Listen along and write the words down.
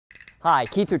Hi,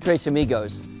 Keith with Tres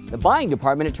Amigos. The buying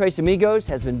department at Tres Amigos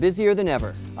has been busier than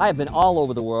ever. I have been all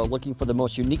over the world looking for the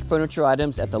most unique furniture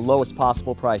items at the lowest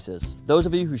possible prices. Those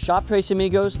of you who shop Tres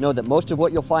Amigos know that most of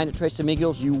what you'll find at Tres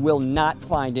Amigos you will not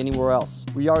find anywhere else.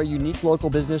 We are a unique local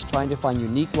business trying to find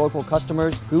unique local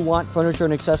customers who want furniture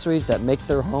and accessories that make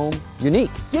their home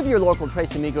unique. Give your local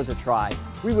Tres Amigos a try.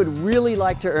 We would really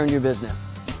like to earn your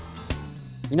business.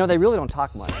 You know, they really don't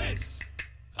talk much.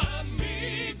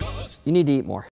 You need to eat more.